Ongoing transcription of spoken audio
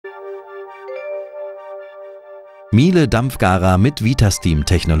Miele Dampfgarer mit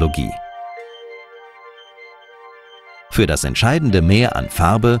Vitasteam-Technologie. Für das entscheidende Mehr an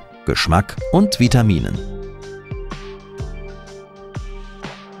Farbe, Geschmack und Vitaminen.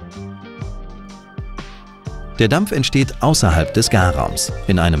 Der Dampf entsteht außerhalb des Garraums,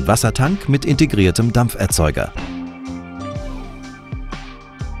 in einem Wassertank mit integriertem Dampferzeuger.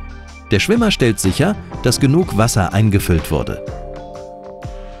 Der Schwimmer stellt sicher, dass genug Wasser eingefüllt wurde.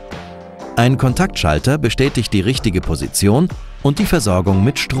 Ein Kontaktschalter bestätigt die richtige Position und die Versorgung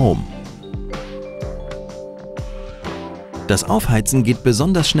mit Strom. Das Aufheizen geht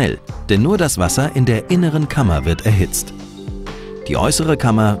besonders schnell, denn nur das Wasser in der inneren Kammer wird erhitzt. Die äußere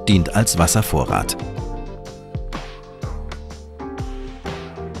Kammer dient als Wasservorrat.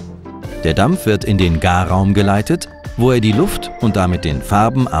 Der Dampf wird in den Garraum geleitet, wo er die Luft und damit den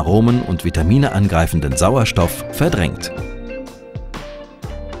Farben, Aromen und Vitamine angreifenden Sauerstoff verdrängt.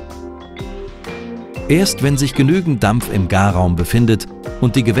 Erst wenn sich genügend Dampf im Garraum befindet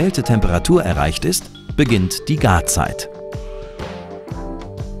und die gewählte Temperatur erreicht ist, beginnt die Garzeit.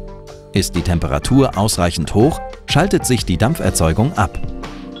 Ist die Temperatur ausreichend hoch, schaltet sich die Dampferzeugung ab.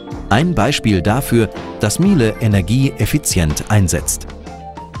 Ein Beispiel dafür, dass Miele Energie effizient einsetzt.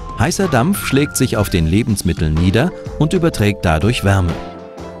 Heißer Dampf schlägt sich auf den Lebensmittel nieder und überträgt dadurch Wärme.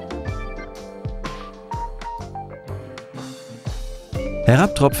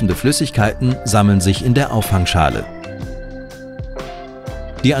 Herabtropfende Flüssigkeiten sammeln sich in der Auffangschale.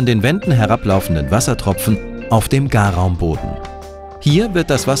 Die an den Wänden herablaufenden Wassertropfen auf dem Garraumboden. Hier wird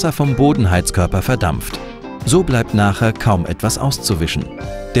das Wasser vom Bodenheizkörper verdampft. So bleibt nachher kaum etwas auszuwischen.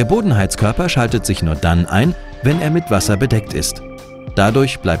 Der Bodenheizkörper schaltet sich nur dann ein, wenn er mit Wasser bedeckt ist.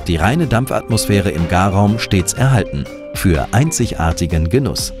 Dadurch bleibt die reine Dampfatmosphäre im Garraum stets erhalten, für einzigartigen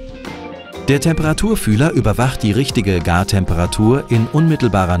Genuss. Der Temperaturfühler überwacht die richtige Gartemperatur in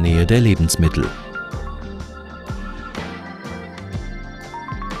unmittelbarer Nähe der Lebensmittel.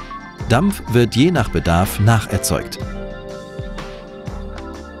 Dampf wird je nach Bedarf nacherzeugt.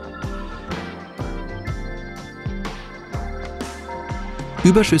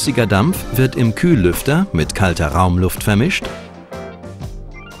 Überschüssiger Dampf wird im Kühllüfter mit kalter Raumluft vermischt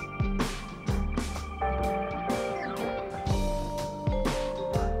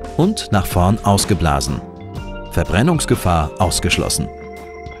und nach vorn ausgeblasen. Verbrennungsgefahr ausgeschlossen.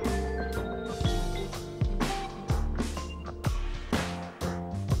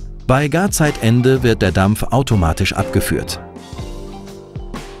 Bei Garzeitende wird der Dampf automatisch abgeführt.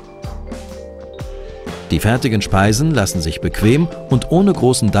 Die fertigen Speisen lassen sich bequem und ohne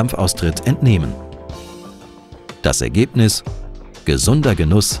großen Dampfaustritt entnehmen. Das Ergebnis: gesunder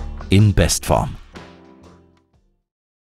Genuss in Bestform.